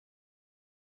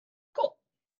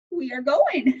we are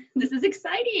going. This is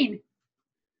exciting.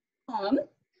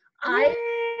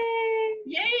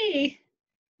 Yay!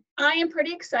 I am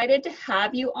pretty excited to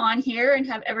have you on here and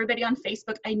have everybody on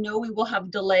Facebook. I know we will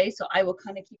have delay, so I will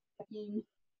kind of keep checking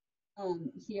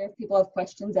here if people have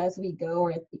questions as we go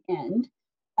or at the end.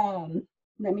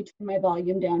 Let me turn my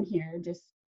volume down here just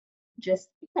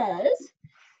because.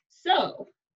 So,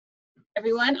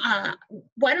 everyone,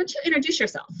 why don't you introduce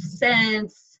yourself,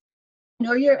 since I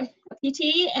know you're a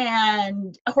PT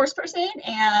and a horse person,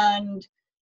 and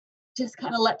just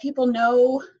kind of let people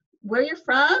know where you're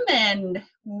from and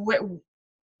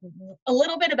a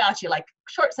little bit about you, like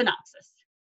short synopsis.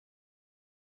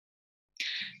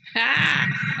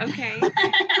 Okay.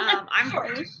 I'm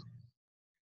Farley.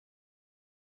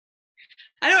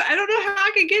 I don't know how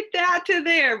I could get that to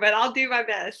there, but I'll do my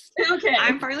best. Okay.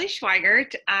 I'm Farley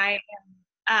Schweigert.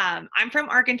 I'm from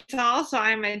Arkansas, so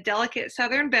I'm a delicate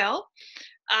Southern belle.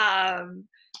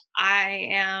 I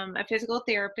am a physical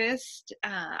therapist.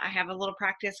 I have a little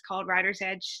practice called Rider's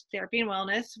Edge Therapy and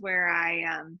Wellness, where I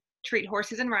treat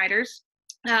horses and riders.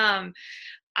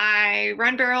 I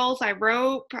run barrels, I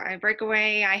rope, I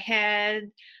breakaway, I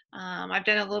head. I've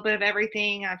done a little bit of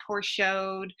everything. I've horse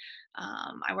showed.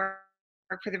 I work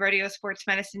for the rodeo sports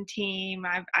medicine team.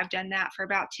 I've done that for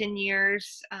about 10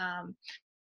 years,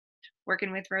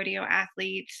 working with rodeo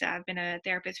athletes. I've been a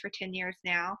therapist for 10 years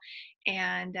now.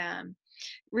 And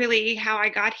really how I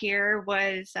got here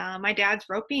was my dad's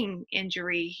roping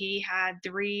injury. He had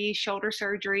 3 shoulder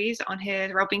surgeries on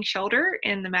his roping shoulder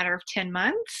in the matter of 10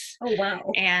 months. Oh, wow.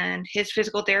 And his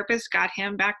physical therapist got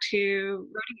him back to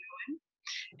rodeoing.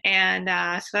 And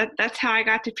so that's how I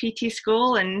got to PT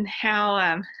school, and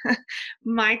how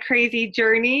my crazy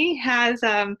journey has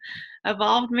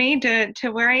evolved me to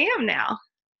where I am now.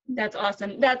 That's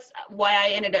awesome. That's why I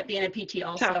ended up being a PT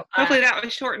also. So hopefully that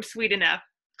was short and sweet enough.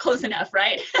 Close enough,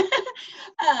 right?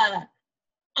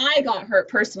 I got hurt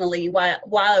personally while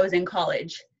I was in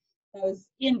college. I was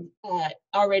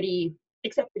already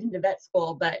accepted into vet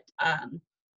school, but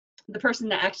the person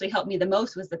that actually helped me the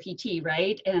most was the PT,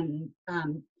 right? And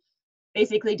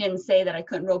basically didn't say that I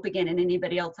couldn't rope again, and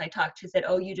anybody else I talked to said,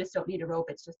 oh, you just don't need a rope,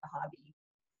 it's just a hobby.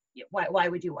 Why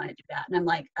would you want to do that? And I'm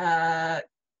like,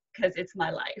 because it's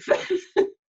my life.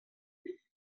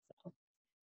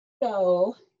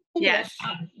 So yes,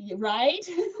 right?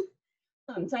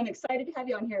 So I'm excited to have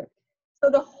you on here.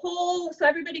 So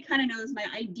everybody kind of knows my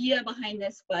idea behind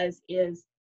this was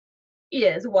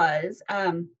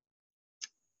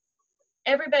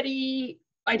everybody,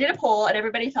 I did a poll and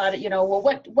everybody thought, well,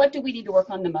 what do we need to work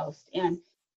on the most? And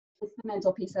it's the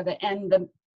mental piece of it. And the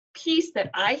piece that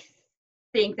I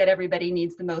think that everybody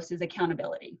needs the most is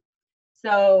accountability.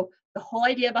 So the whole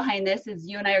idea behind this is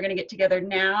you and I are going to get together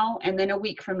now and then a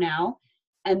week from now.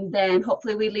 And then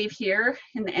hopefully we leave here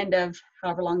in the end of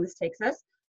however long this takes us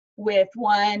with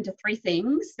 1 to 3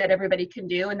 things that everybody can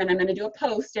do. And then I'm going to do a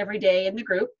post every day in the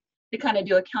group to kind of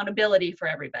do accountability for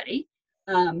everybody.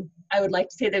 I would like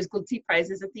to say there's glitzy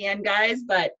prizes at the end, guys,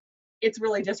 but it's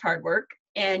really just hard work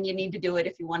and you need to do it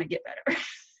if you want to get better.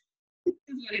 Is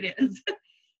what it is.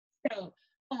 So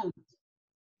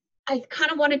I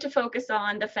kind of wanted to focus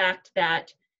on the fact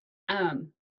that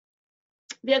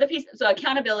the other piece, so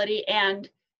accountability and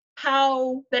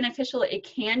how beneficial it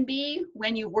can be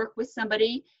when you work with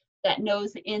somebody that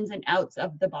knows the ins and outs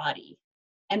of the body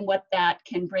and what that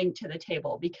can bring to the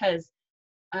table. Because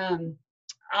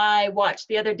I watched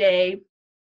the other day,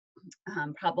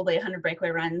 probably 100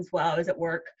 breakaway runs while I was at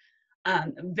work.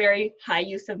 Very high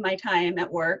use of my time at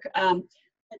work.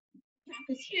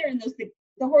 Is here, and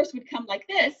the horse would come like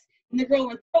this, and the girl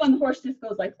would throw, and the horse just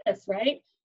goes like this, right?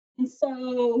 And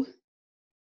so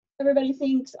everybody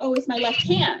thinks, oh, it's my left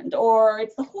hand, or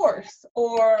it's the horse,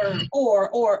 or, and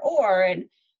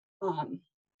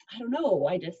I don't know.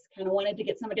 I just kind of wanted to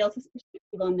get somebody else's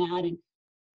perspective on that, and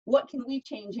what can we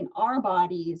change in our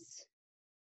bodies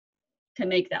to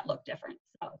make that look different?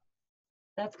 So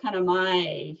that's kind of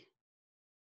my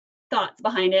thoughts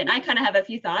behind it. And I kind of have a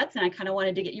few thoughts, and I kind of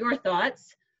wanted to get your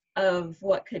thoughts of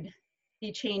what could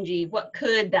be changing, what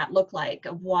could that look like,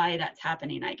 of why that's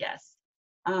happening, I guess.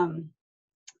 And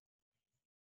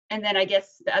then I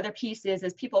guess the other piece is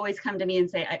people always come to me and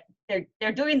say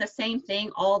they're doing the same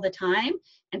thing all the time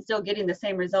and still getting the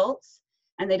same results,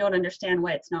 and they don't understand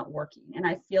why it's not working. And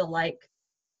I feel like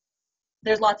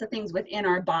there's lots of things within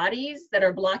our bodies that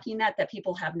are blocking that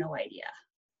people have no idea.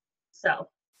 So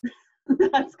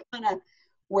that's kind of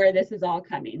where this is all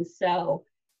coming. So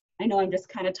I know I'm just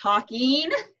kind of talking,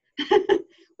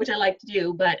 which I like to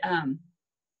do, but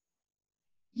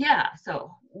yeah.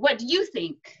 So what do you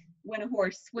think when a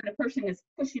person is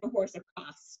pushing a horse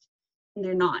across and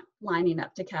they're not lining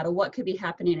up to cattle, what could be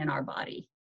happening in our body?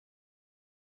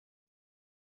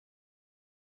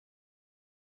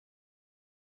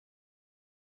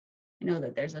 I know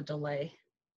that there's a delay.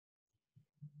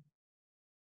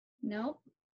 No?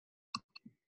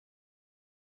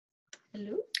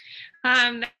 Hello?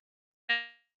 Um,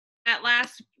 that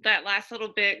last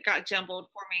little bit got jumbled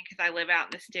for me because I live out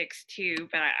in the sticks too.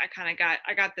 But I kind of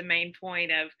got the main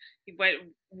point of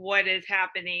what is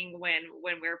happening when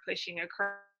we're pushing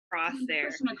across there.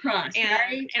 Pushing across,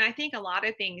 right? And I think a lot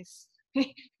of things.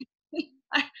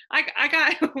 I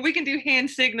got. We can do hand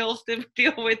signals to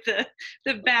deal with the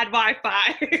bad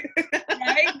Wi-Fi.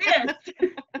 Right, this.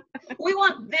 We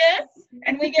want this,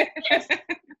 and we get this.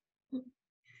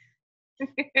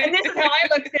 And this is how I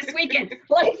look this weekend,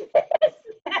 like this.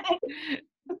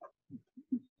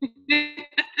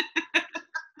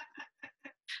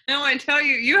 I want to tell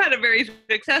you, you had a very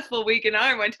successful weekend.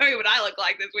 I want to tell you what I look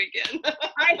like this weekend.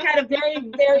 I had a very,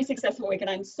 very successful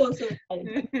weekend. I'm so excited.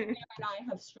 Anna and I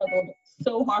have struggled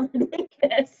so hard with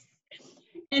this.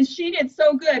 And she did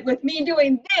so good with me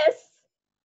doing this.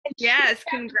 Yes,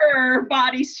 her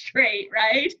body straight,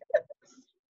 right?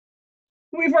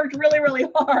 We've worked really, really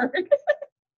hard.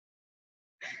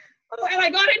 Oh, and I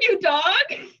got a new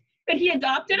dog that he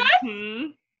adopted us,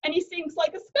 and he sings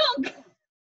like a skunk.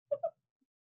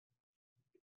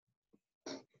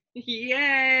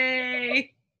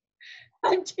 Yay!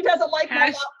 And she doesn't like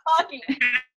my talking.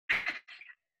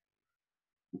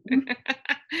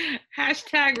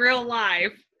 Hashtag real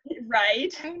life.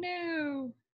 Right? Oh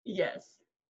no. Yes.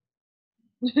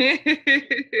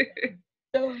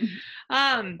 So,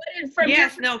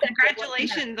 yes, no,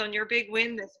 congratulations on your big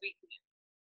win this week.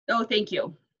 Oh, thank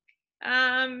you. So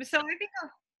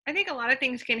I think a lot of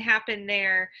things can happen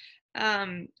there.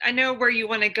 I know where you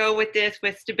want to go with this,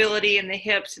 with stability in the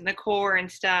hips and the core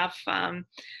and stuff. And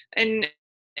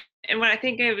what I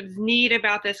think is neat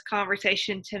about this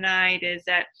conversation tonight is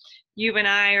that you and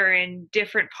I are in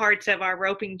different parts of our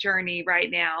roping journey right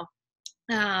now.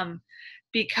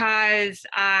 Because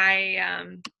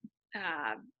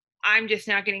I'm just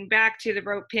now getting back to the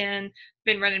rope pen.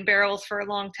 Been running barrels for a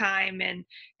long time and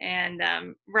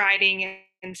riding,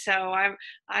 and so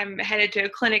I'm headed to a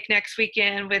clinic next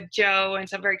weekend with Joe, and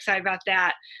so I'm very excited about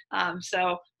that.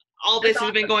 So all this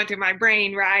has been going through my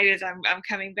brain, right, as I'm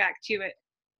coming back to it.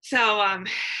 So I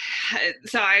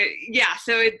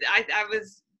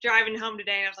was driving home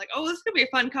today and I was like, oh, this is gonna be a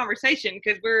fun conversation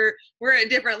because we're at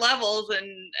different levels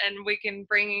and we can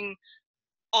bring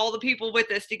all the people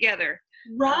with us together.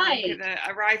 Right.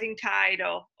 A rising tide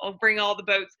will bring all the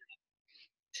boats.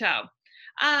 So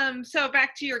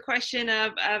back to your question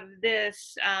of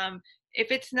this,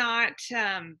 if it's not,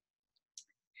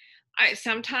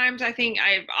 sometimes I think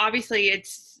obviously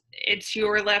it's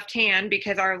your left hand,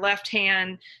 because our left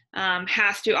hand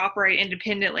has to operate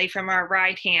independently from our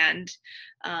right hand,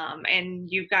 and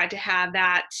you've got to have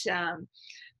that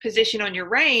position on your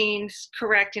reins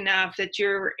correct enough that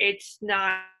it's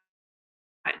not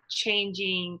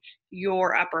changing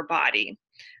your upper body.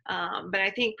 But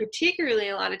I think particularly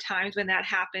a lot of times when that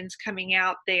happens coming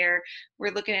out there,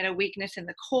 we're looking at a weakness in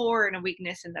the core and a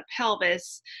weakness in the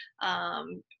pelvis.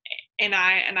 And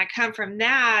I come from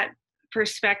that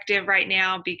perspective right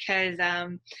now because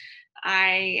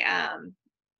I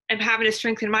am having to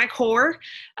strengthen my core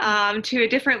to a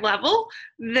different level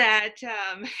that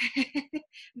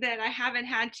that I haven't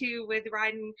had to with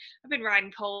riding. I've been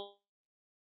riding poles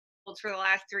for the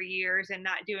last 3 years and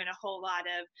not doing a whole lot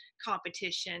of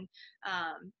competition.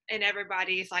 And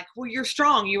everybody's like, well, you're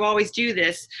strong. You always do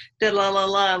this,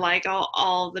 like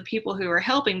all the people who are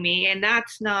helping me. And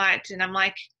that's not, and I'm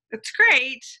like, it's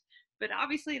great, but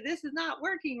obviously this is not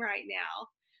working right now.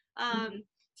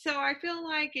 So I feel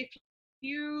like if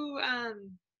you, a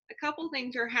couple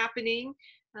things are happening.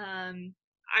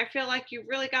 I feel like you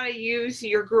really got to use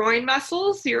your groin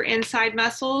muscles, your inside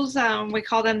muscles. We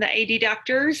call them the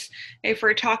adductors, if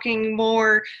we're talking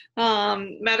more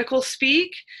medical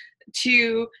speak,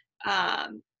 to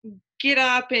get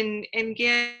up and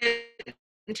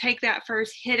take that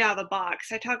first hit out of the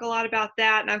box. I talk a lot about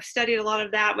that, and I've studied a lot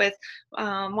of that with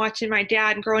watching my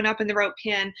dad and growing up in the rope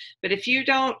pen. But if you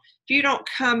don't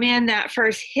come in that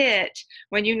first hit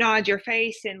when you nod your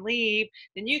face and leave,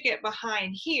 then you get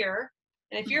behind here.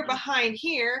 And if you're behind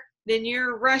here, then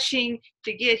you're rushing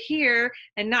to get here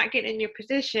and not getting in your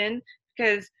position,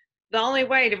 because the only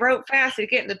way to rope fast is to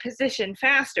get in the position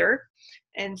faster.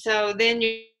 And so then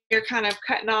you're kind of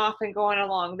cutting off and going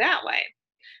along that way.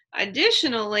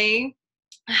 Additionally,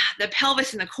 the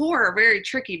pelvis and the core are very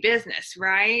tricky business,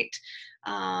 right?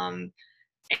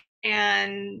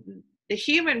 And the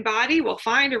human body will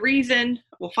find a reason,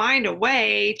 will find a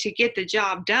way to get the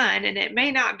job done, and it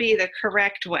may not be the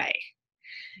correct way.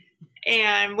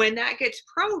 And when that gets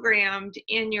programmed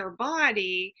in your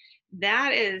body,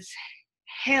 that is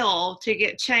hell to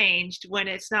get changed when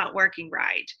it's not working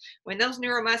right. When those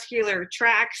neuromuscular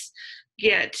tracts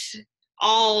get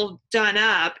all done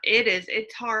up,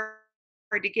 it's hard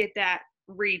to get that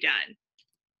redone.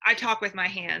 I talk with my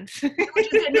hands.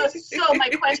 Which is good. No, so my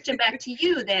question back to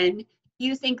you then,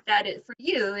 you think that it for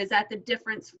you, is that the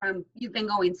difference from you've been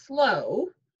going slow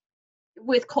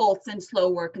with Colts and slow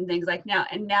work and things like now,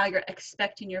 and now you're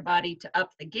expecting your body to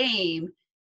up the game,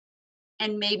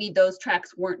 and maybe those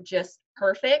tracks weren't just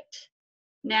perfect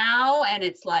now, and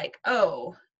it's like,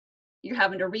 oh, you're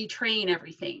having to retrain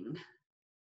everything.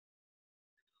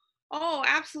 Oh,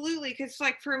 absolutely. Because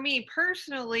like for me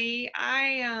personally,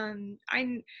 I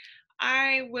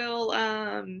will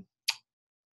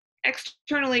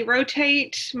externally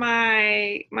rotate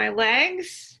my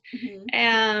legs. Mm-hmm.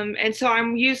 And so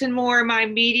I'm using more my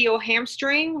medial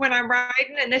hamstring when I'm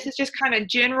riding, and this is just kind of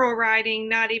general riding,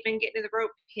 not even getting to the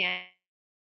rope pin.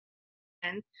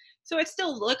 So it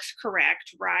still looks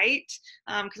correct, right?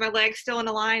 Because my leg's still in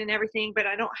a line and everything, but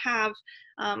I don't have,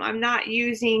 I'm not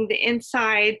using the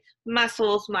inside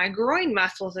muscles, my groin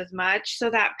muscles as much. So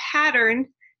that pattern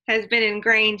has been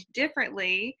ingrained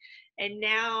differently. And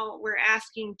now we're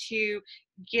asking to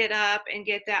get up and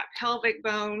get that pelvic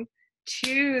bone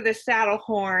to the saddle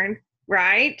horn,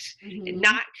 right? Mm-hmm. And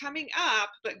not coming up,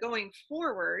 but going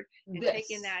forward and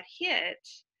taking that hit.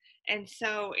 And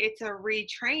so it's a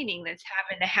retraining that's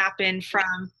having to happen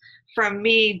from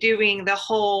me doing the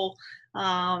whole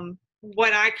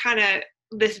what I kind of,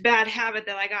 this bad habit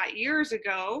that I got years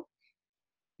ago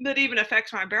that even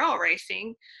affects my barrel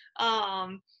racing.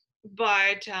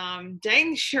 But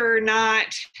dang sure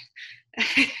not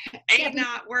ain't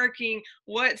not working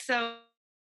whatsoever.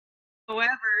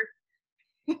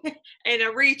 And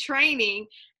a retraining,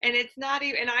 and it's not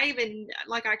even, and I even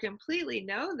like, I completely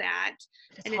know that,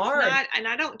 and it's hard. not, and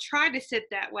I don't try to sit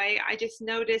that way. I just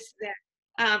noticed that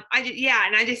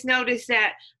I just noticed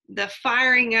that the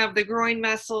firing of the groin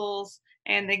muscles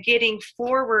and the getting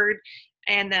forward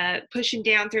and the pushing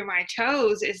down through my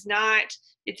toes is not,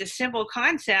 it's a simple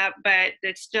concept, but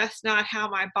it's just not how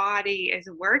my body is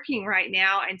working right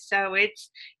now. And so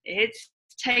it's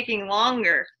taking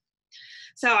longer.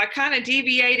 So I kind of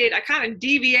deviated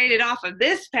off of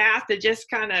this path to just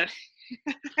kind of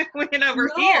went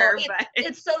over here. But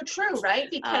it's so true,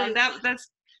 right? Because that's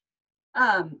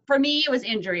for me, it was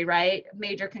injury, right?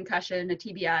 Major concussion, a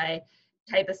TBI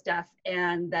type of stuff,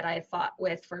 and that I fought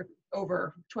with for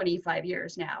over 25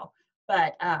 years now.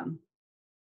 But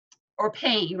or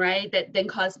pain, right? That then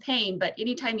caused pain. But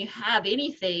anytime you have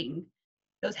anything,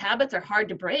 those habits are hard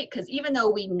to break, because even though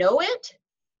we know it,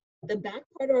 the back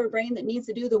part of our brain that needs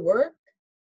to do the work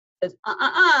says,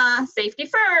 safety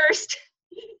first.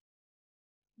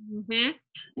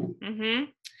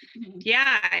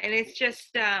 Yeah, and it's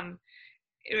just not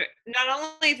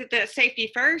only is it the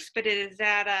safety first, but it is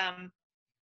that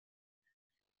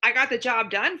I got the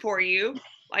job done for you.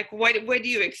 Like, what do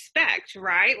you expect,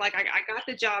 right? Like, I got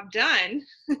the job done.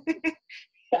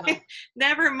 Yeah.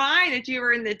 Never mind that you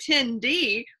were in the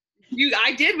 10D.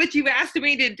 I did what you asked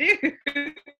me to do.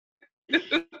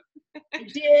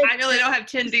 I know they don't have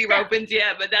 10D ropings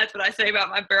yet, but that's what I say about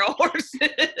my barrel horses.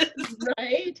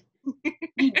 Right?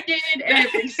 You did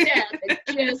every step. It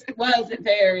just wasn't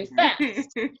very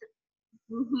fast.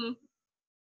 Mm-hmm.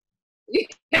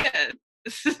 Yes.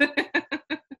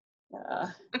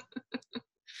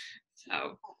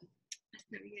 So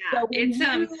yeah, it's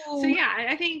so yeah,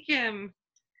 I think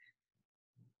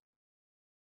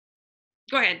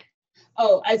go ahead.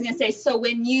 Oh, I was gonna say, so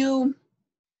when you,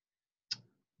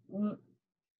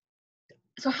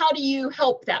 so how do you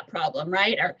help that problem,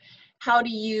 right? Or how do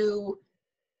you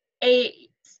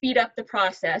speed up the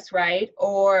process, right?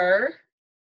 Or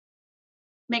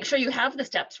make sure you have the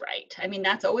steps right? I mean,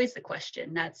 that's always the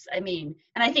question. And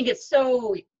I think it's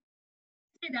so,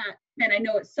 and I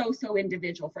know it's so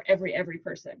individual for every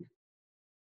person.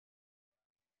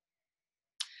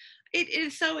 It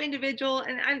is so individual,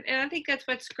 and I think that's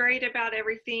what's great about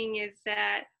everything, is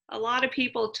that a lot of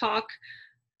people talk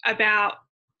about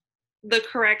the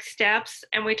correct steps,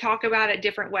 and we talk about it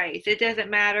different ways. It doesn't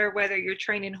matter whether you're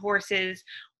training horses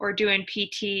or doing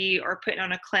PT or putting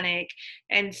on a clinic.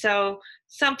 And so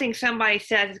something somebody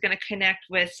says is going to connect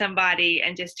with somebody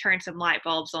and just turn some light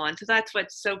bulbs on. So that's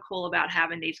what's so cool about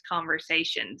having these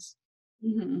conversations.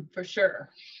 Mm-hmm, for sure.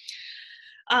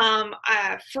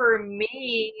 For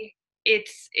me,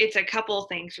 it's a couple of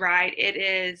things, right? It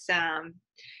is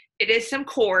it is some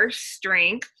core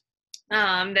strength.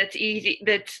 That's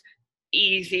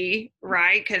easy,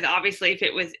 right? Because obviously if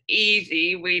it was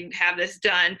easy, we'd have this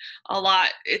done a lot.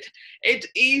 It's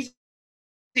easy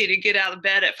to get out of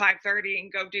bed at 5:30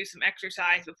 and go do some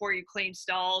exercise before you clean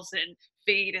stalls and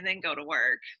feed and then go to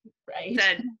work. Right.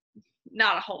 Said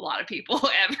not a whole lot of people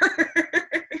ever.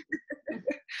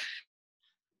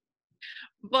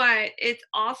 But it's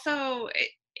also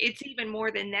it's even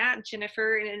more than that,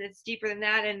 Jennifer, and it's deeper than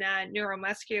that in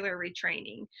neuromuscular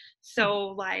retraining. So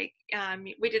like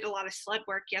we did a lot of sled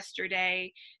work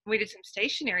yesterday. We did some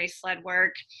stationary sled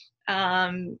work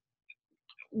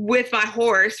with my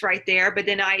horse right there, but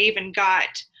then I even got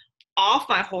off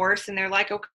my horse and they're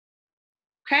like,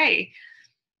 okay,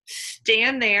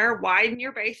 stand there, widen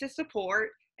your base of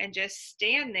support, and just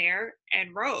stand there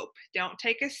and rope. Don't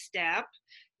take a step.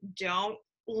 Don't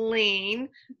lean,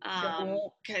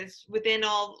 because within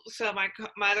all, so my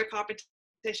other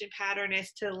competition pattern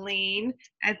is to lean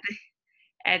at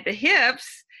the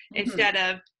hips instead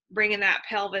of bringing that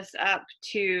pelvis up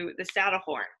to the saddle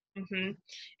horn.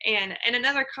 And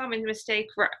another common mistake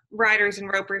riders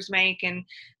and ropers make, and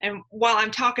while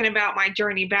I'm talking about my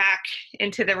journey back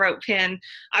into the rope pen,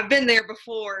 I've been there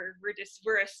before.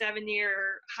 We're a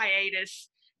 7-year hiatus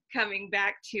coming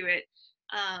back to it.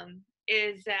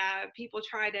 Is that people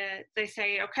they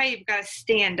say, okay, you've got to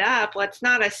stand up. Well, it's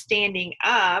not a standing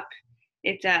up.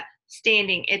 It's a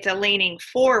leaning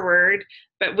forward,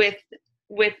 but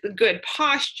with good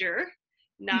posture,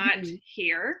 not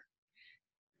here,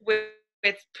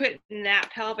 with putting that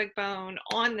pelvic bone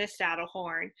on the saddle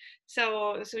horn.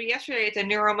 So yesterday it's a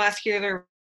neuromuscular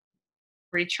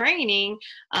retraining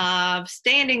of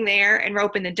standing there and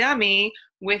roping the dummy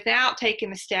without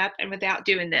taking a step and without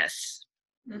doing this.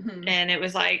 And it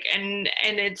was like, and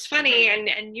it's funny,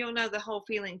 and you'll know the whole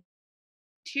feeling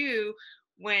too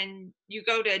when you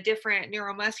go to a different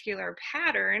neuromuscular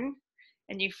pattern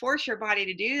and you force your body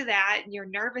to do that, and your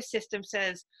nervous system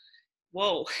says,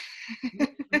 whoa,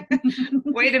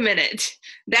 wait a minute,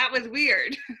 that was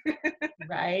weird.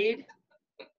 Right.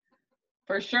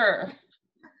 For sure.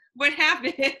 What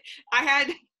happened?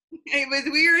 It was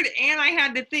weird, and I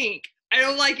had to think. I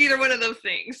don't like either one of those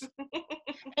things.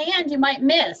 And you might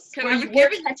miss where you were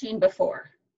catching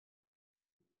before.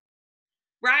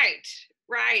 Right.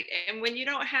 And when you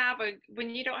don't have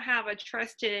a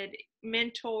trusted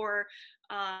mentor,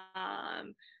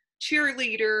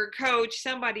 cheerleader, coach,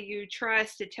 somebody you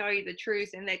trust to tell you the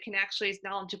truth and that can actually is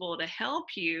knowledgeable to help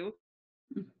you,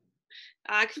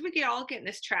 because we all get in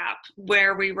this trap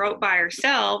where we rope by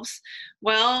ourselves.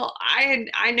 Well,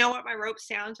 I know what my rope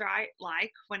sounds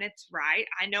like when it's right.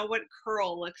 I know what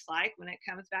curl looks like when it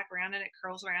comes back around and it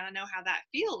curls around. I know how that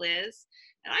feel is,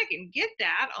 and I can get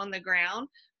that on the ground.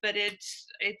 But it's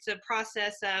a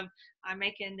process of I'm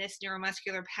making this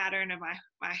neuromuscular pattern of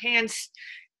my hands.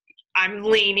 I'm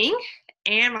leaning,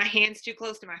 and my hand's too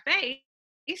close to my face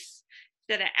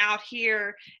instead of out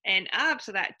here and up,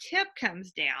 so that tip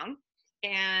comes down.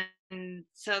 And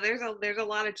so there's a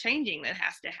lot of changing that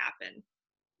has to happen.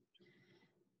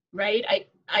 Right.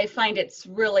 I find it's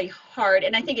really hard,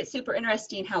 and I think it's super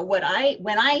interesting how when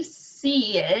I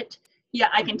see it, yeah,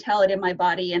 I can tell it in my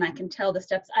body and I can tell the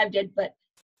steps I've did, but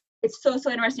it's so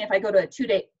interesting if I go to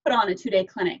put on a 2-day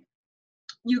clinic.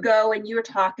 You go and you're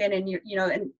talking and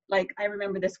and like I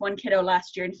remember this one kiddo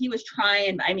last year and he was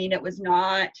trying, I mean, it was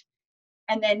not,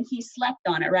 and then he slept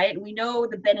on it, right? And we know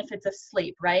the benefits of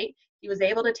sleep, right? He was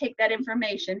able to take that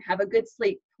information, have a good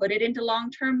sleep, put it into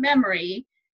long-term memory,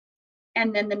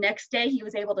 and then the next day he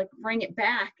was able to bring it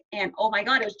back, and oh my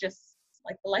God, it was just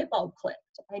like the light bulb clicked.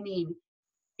 I mean,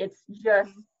 it's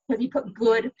just because he put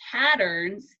good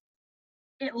patterns.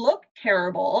 It looked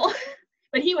terrible,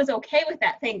 but he was okay with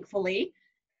that, thankfully.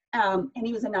 And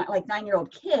he was a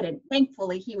 9-year-old kid, and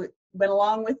thankfully he went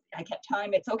along with. I kept telling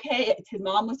him it's okay. His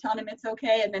mom was telling him it's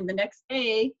okay, and then the next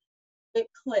day it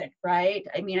clicked, right?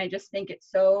 I mean, I just think it's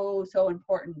so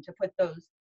important to put those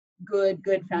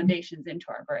good foundations into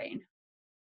our brain.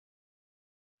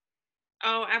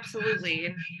 Oh,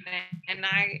 absolutely. And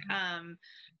I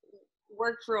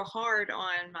worked real hard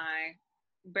on my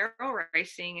barrel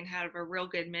racing and have a real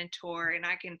good mentor, and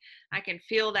I can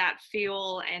feel that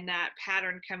feel and that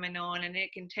pattern coming on, and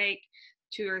it can take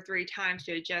 2 or 3 times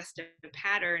to adjust a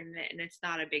pattern, and it's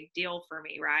not a big deal for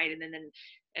me, right?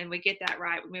 And we get that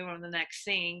right, we move on to the next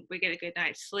thing, we get a good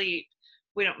night's sleep,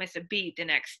 we don't miss a beat the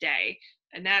next day,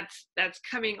 and that's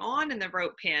coming on in the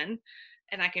rope pen.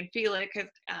 And I can feel it because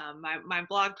my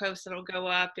blog post that'll go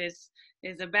up is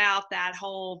about that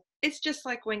whole. It's just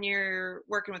like when you're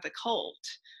working with a colt,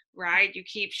 right? You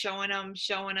keep showing them.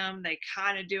 They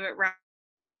kind of do it right.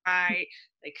 right.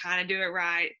 They kind of do it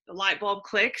right. The light bulb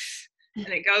clicks and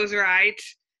it goes right.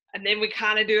 And then we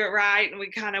kind of do it right and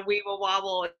we kind of weeble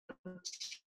wobble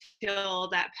until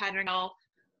that pattern.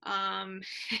 Um,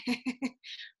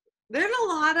 there's a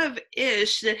lot of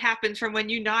ish that happens from when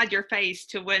you nod your face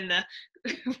to when the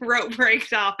rope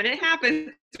breaks off, and it happens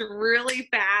really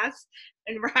fast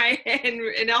and right, and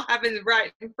it all happens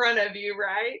right in front of you,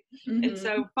 right? And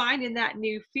so finding that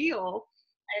new feel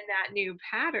and that new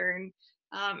pattern,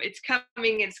 it's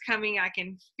coming. I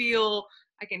can feel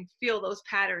those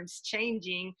patterns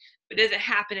changing, but it doesn't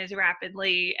happen as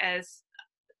rapidly as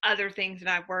other things that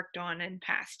I've worked on in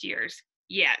past years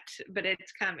yet, but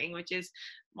it's coming, which is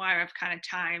why I've kind of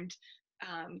timed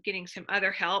getting some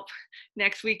other help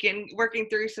next weekend, working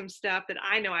through some stuff that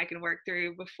I know I can work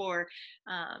through before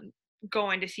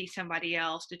going to see somebody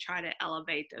else to try to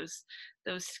elevate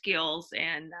those skills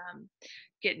and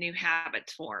get new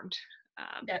habits formed.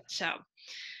 Yep.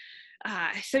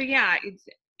 So yeah,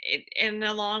 and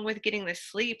along with getting the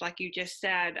sleep, like you just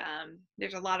said,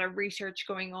 there's a lot of research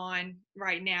going on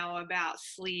right now about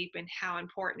sleep and how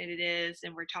important it is,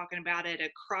 and we're talking about it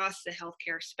across the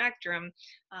healthcare spectrum,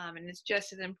 and it's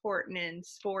just as important in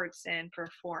sports and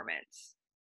performance.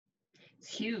 It's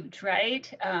huge,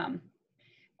 right?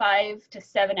 5 to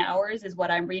 7 hours is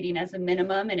what I'm reading as a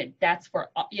minimum, and that's for,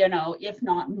 if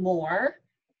not more,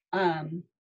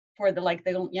 for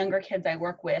the younger kids I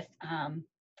work with.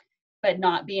 But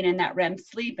not being in that REM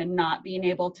sleep and not being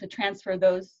able to transfer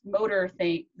those motor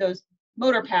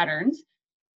patterns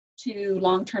to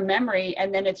long-term memory,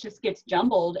 and then it just gets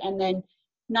jumbled. And then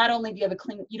not only do you have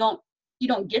you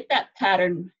don't get that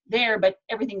pattern there, but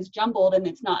everything's jumbled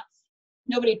and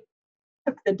nobody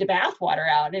took the bath water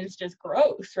out, and it's just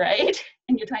gross, right?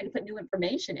 And you're trying to put new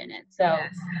information in it. So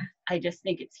yes. I just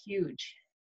think it's huge.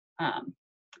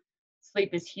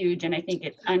 Sleep is huge, and I think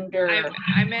it's under.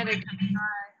 I met a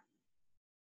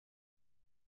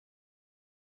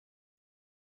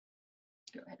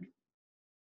Go ahead.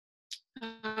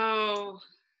 Oh,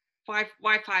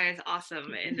 Wi-Fi is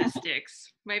awesome in the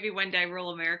sticks. Maybe one day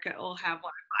rural America will have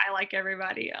Wi-Fi like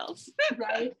everybody else.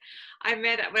 Right.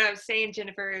 What I was saying,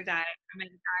 Jennifer, is that I met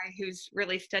a guy who's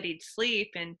really studied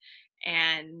sleep, and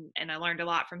I learned a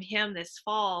lot from him this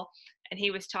fall. And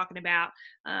he was talking about,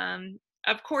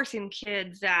 of course, in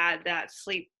kids that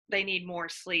sleep, they need more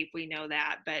sleep. We know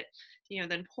that, but the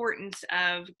importance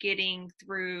of getting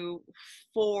through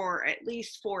at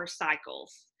least four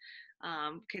cycles,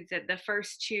 because the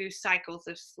first 2 cycles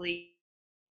of sleep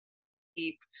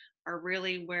are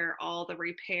really where all the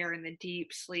repair and the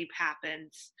deep sleep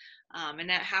happens, and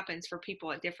that happens for people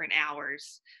at different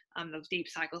hours, those deep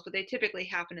cycles, but they typically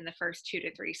happen in the first 2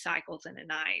 to 3 cycles in a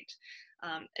night.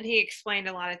 And he explained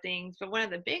a lot of things, but one of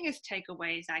the biggest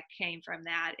takeaways I came from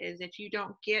that is if you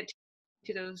don't get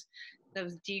to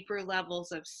those deeper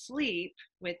levels of sleep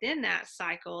within that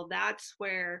cycle, that's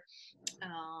where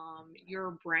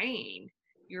your brain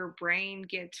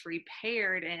gets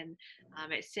repaired, and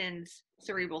it sends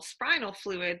cerebral spinal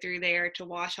fluid through there to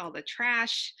wash all the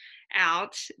trash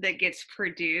out that gets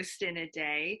produced in a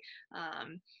day.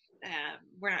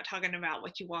 We're not talking about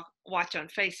what you watch on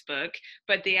Facebook,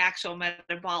 but the actual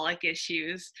metabolic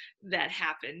issues that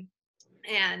happen,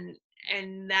 and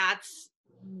that's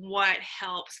what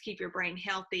helps keep your brain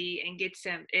healthy and gets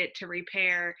it to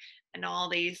repair, and all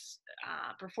these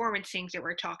performance things that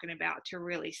we're talking about to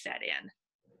really set in.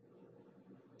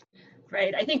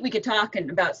 Right. I think we could talk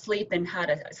about sleep and how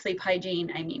to sleep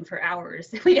hygiene, for hours.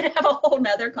 We could have a whole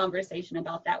nother conversation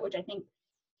about that, which I think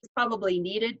is probably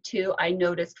needed too. I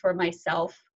noticed for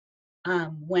myself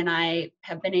when I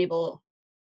have been able,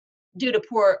 due to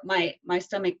my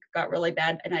stomach got really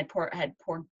bad, and I had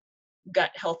poor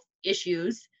gut health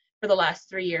issues for the last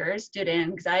 3 years due to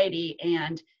anxiety.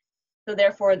 And so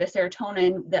therefore the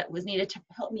serotonin that was needed to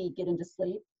help me get into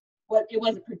sleep, it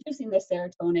wasn't producing the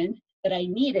serotonin that I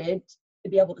needed to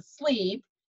be able to sleep.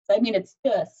 So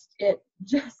it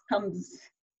just comes,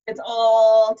 it's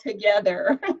all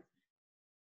together.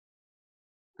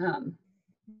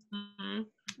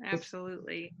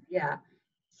 Absolutely. Yeah.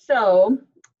 So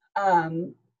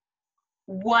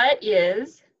what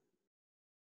is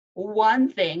one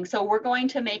thing? So we're going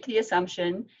to make the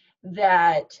assumption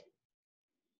that,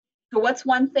 so what's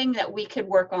one thing that we could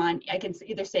work on? I can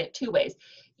either say it 2 ways.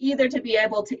 Either to be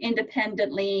able to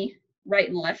independently right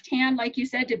and left hand, like you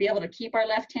said, to be able to keep our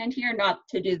left hand here, not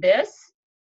to do this,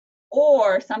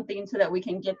 or something so that we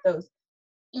can get those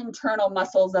internal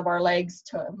muscles of our legs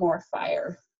to more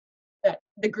fire that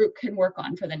the group can work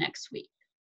on for the next week.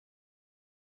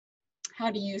 How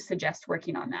do you suggest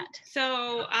working on that?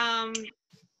 So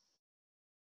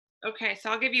Okay, so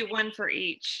I'll give you one for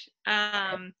each.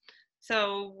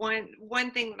 So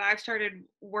one thing that I've started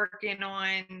working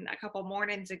on a couple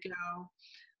mornings ago,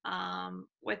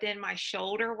 within my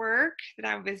shoulder work that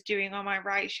I was doing on my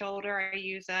right shoulder, I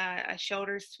use a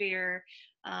shoulder sphere,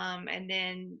 and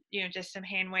then just some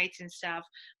hand weights and stuff.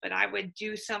 But I would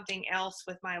do something else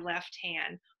with my left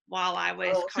hand while I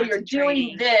was Oh, so you're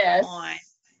doing concentrating this, on.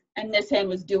 and this hand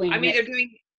was doing I'm this. either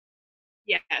doing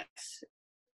yes,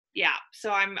 yeah,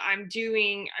 so I'm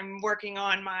working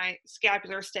on my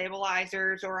scapular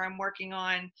stabilizers, or I'm working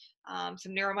on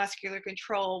some neuromuscular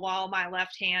control while my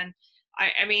left hand.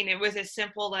 I mean, it was as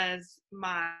simple as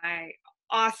my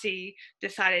Aussie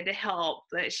decided to help,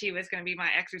 that she was going to be my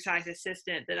exercise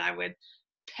assistant, that I would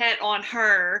pet on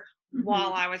her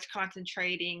while I was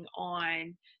concentrating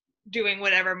on doing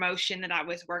whatever motion that I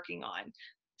was working on.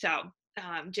 So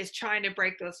just trying to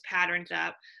break those patterns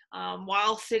up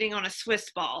while sitting on a Swiss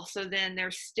ball. So then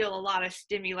there's still a lot of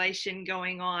stimulation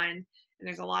going on, and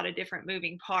there's a lot of different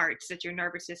moving parts that your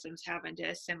nervous system's having to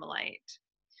assimilate.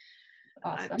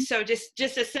 Awesome. So just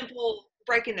a simple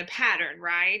breaking the pattern,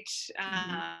 right?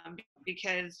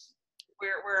 Because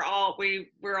we're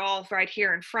all right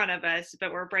here in front of us,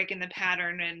 but we're breaking the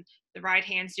pattern, and the right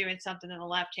hand's doing something and the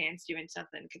left hand's doing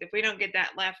something. Because if we don't get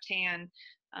that left hand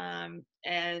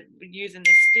using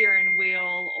the steering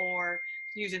wheel or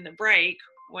using the brake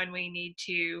when we need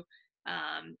to,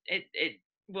 it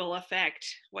will affect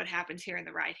what happens here in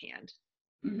the right hand.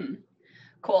 Mm-hmm.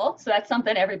 Cool. So that's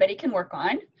something everybody can work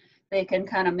on. They can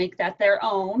kind of make that their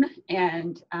own,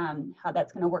 and how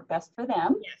that's going to work best for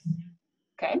them. Yes.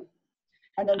 Okay.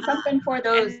 And then something for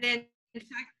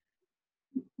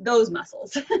those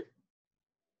muscles.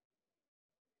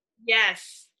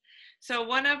 Yes. So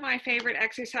one of my favorite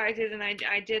exercises, and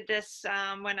I did this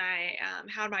when I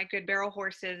had my good barrel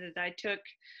horses, is I took,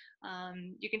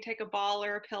 you can take a ball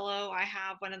or a pillow. I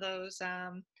have one of those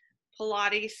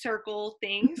Pilates circle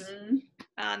things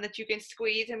that you can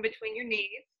squeeze in between your knees.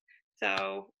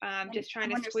 So just trying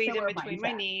to squeeze in between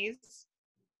my knees.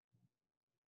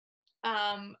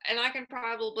 And I can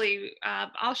probably,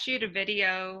 I'll shoot a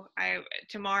video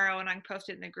tomorrow, and I can post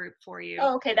it in the group for you.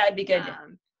 Oh, okay, that'd be good.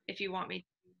 If you want me.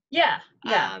 Yeah.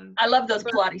 I love those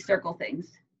Pilates circle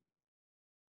things.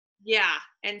 Yeah,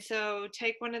 and so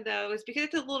take one of those, because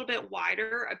it's a little bit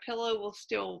wider. A pillow will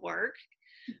still work,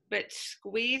 but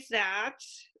squeeze that,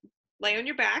 lay on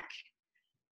your back,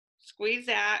 squeeze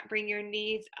that, bring your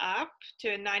knees up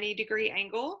to a 90-degree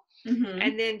angle,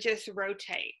 and then just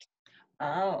rotate.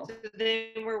 Oh. So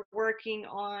then we're working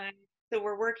on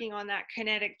that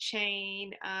kinetic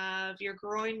chain of your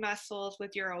groin muscles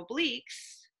with your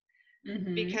obliques,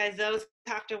 because those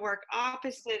have to work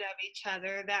opposite of each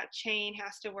other. That chain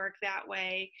has to work that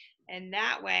way and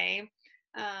that way.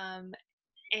 And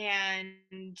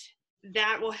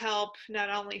that will help not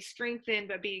only strengthen,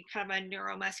 but be kind of a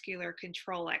neuromuscular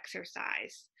control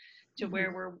exercise, to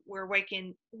where we're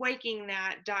waking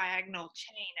that diagonal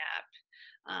chain up.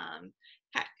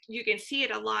 You can see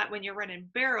it a lot when you're running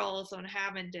barrels, on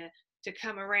having to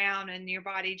come around, and your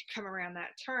body to come around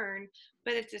that turn.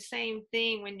 But it's the same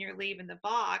thing when you're leaving the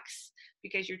box,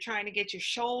 because you're trying to get your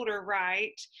shoulder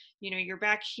right, you're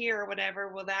back here or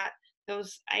whatever. Well,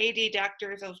 those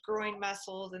adductors, those groin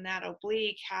muscles, and that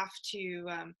oblique have to,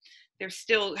 they're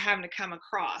still having to come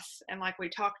across. And like we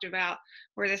talked about,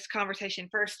 where this conversation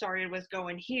first started was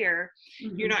going here,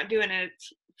 you're not doing a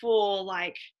full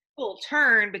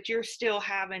turn, but you're still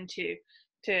having to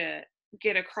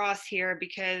get across here,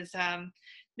 because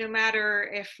no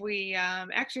matter if we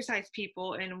exercise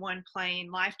people in one plane,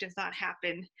 life does not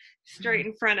happen straight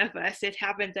in front of us. It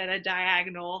happens at a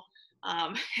diagonal,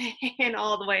 and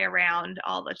all the way around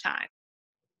all the time.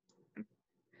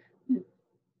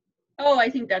 Oh, I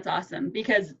think that's awesome,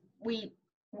 because we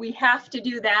have to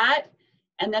do that,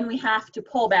 and then we have to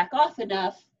pull back off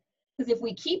enough, because if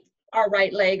we keep our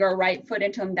right leg or right foot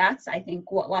into them, that's, I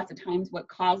think, what lots of times what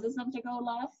causes them to go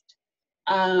left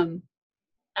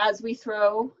as we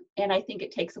throw. And I think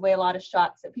it takes away a lot of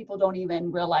shots that people don't even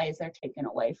realize they're taken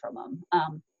away from them.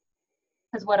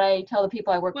 Because what I tell the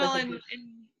people I work with is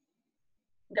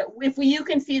that if you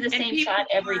can see the same shot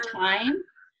every time,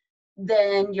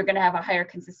 then you're going to have a higher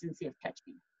consistency of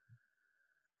catching.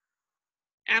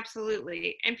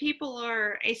 Absolutely. And people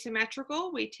are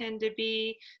asymmetrical. We tend to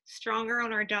be stronger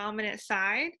on our dominant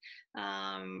side.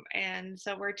 And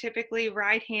so we're typically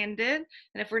right-handed.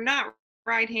 And if we're not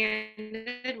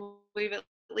right-handed, we've at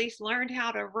least learned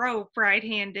how to rope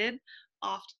right-handed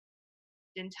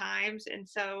oftentimes. And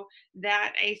so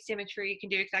that asymmetry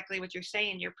can do exactly what you're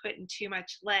saying. You're putting too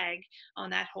much leg on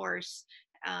that horse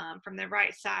from the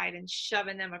right side and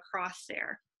shoving them across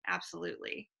there.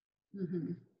 Absolutely.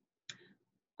 Mhm.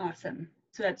 Awesome.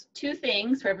 So that's 2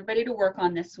 things for everybody to work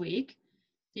on this week.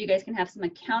 So you guys can have some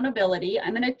accountability.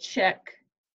 I'm going to check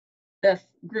the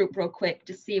group real quick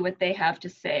to see what they have to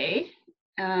say,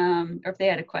 or if they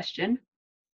had a question.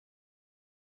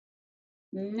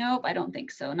 Nope, I don't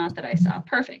think so. Not that I saw.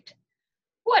 Perfect.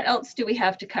 What else do we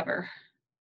have to cover?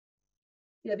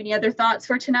 Do you have any other thoughts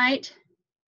for tonight?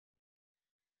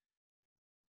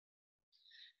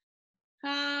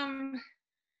 Um,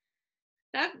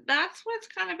 that's what's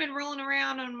kind of been rolling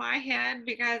around on my head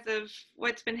because of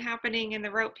what's been happening in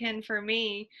the rope pen for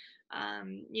me.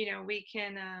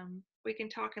 We can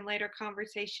talk in later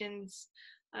conversations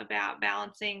about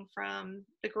balancing from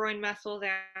the groin muscles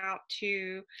out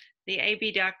to the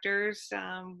abductors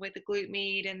with the glute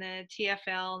med and the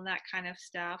TFL and that kind of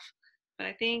stuff. But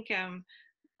I think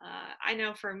I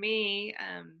know for me,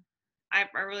 I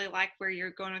really like where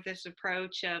you're going with this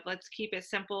approach of let's keep it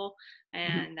simple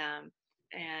and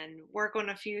work on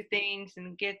a few things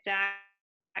and get that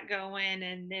going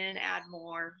and then add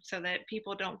more so that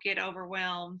people don't get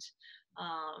overwhelmed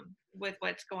with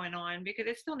what's going on because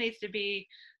it still needs to be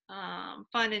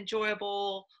fun,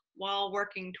 enjoyable while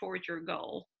working towards your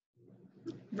goal.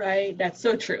 Right, that's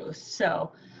so true.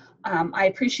 So I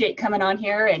appreciate coming on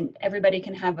here, and everybody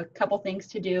can have a couple things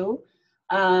to do.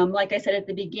 Like I said at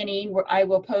the beginning, where I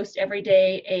will post every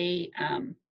day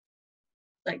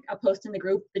I'll post in the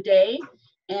group the day,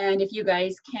 and if you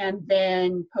guys can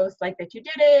then post like that you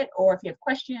did it, or if you have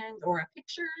questions or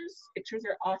pictures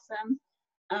are awesome,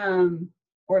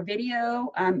 or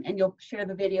video, and you'll share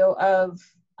the video of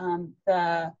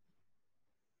the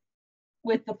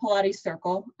with the Pilates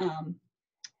circle.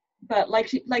 But like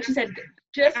she said,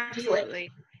 just do it.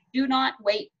 Absolutely. Do not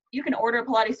wait. You can order a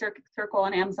Pilates circle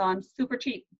on Amazon, super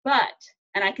cheap,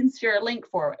 and I can share a link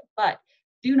for it, but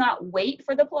do not wait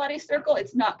for the Pilates circle.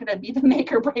 It's not going to be the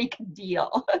make or break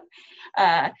deal.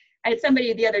 I had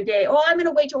somebody the other day, oh, I'm going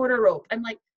to wait to order a rope. I'm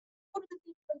like,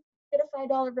 get a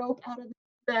 $5 rope out of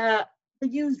the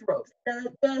used ropes.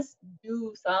 Just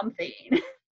do something.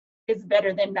 It's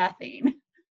better than nothing.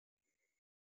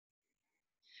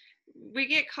 We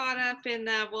get caught up in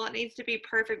the well it needs to be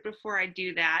perfect before I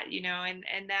do that,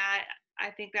 and that I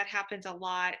think that happens a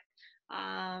lot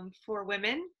for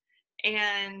women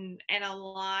and a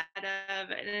lot of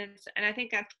and I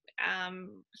think that's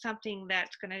something that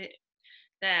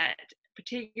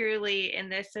particularly in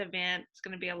this event it's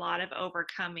going to be a lot of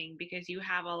overcoming because you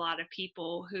have a lot of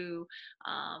people who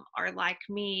are like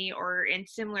me or in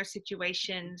similar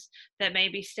situations that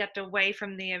maybe stepped away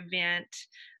from the event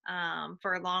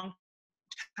for a long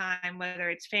time, whether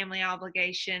it's family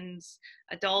obligations,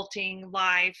 adulting,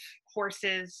 life,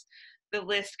 horses, the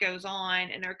list goes on,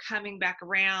 and they're coming back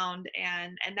around,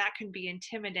 and that can be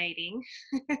intimidating.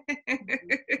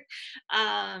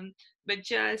 But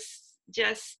just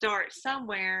start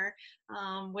somewhere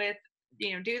with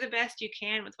do the best you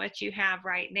can with what you have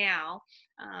right now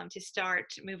to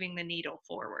start moving the needle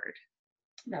forward.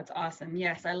 That's awesome.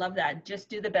 Yes, I love that. Just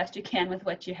do the best you can with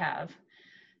what you have.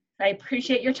 I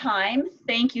appreciate your time.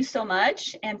 Thank you so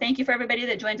much. And thank you for everybody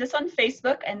that joins us on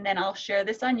Facebook. And then I'll share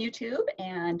this on YouTube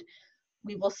and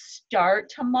we will start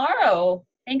tomorrow.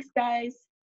 Thanks, guys.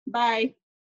 Bye.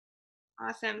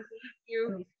 Awesome. Thank you.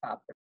 Let me stop.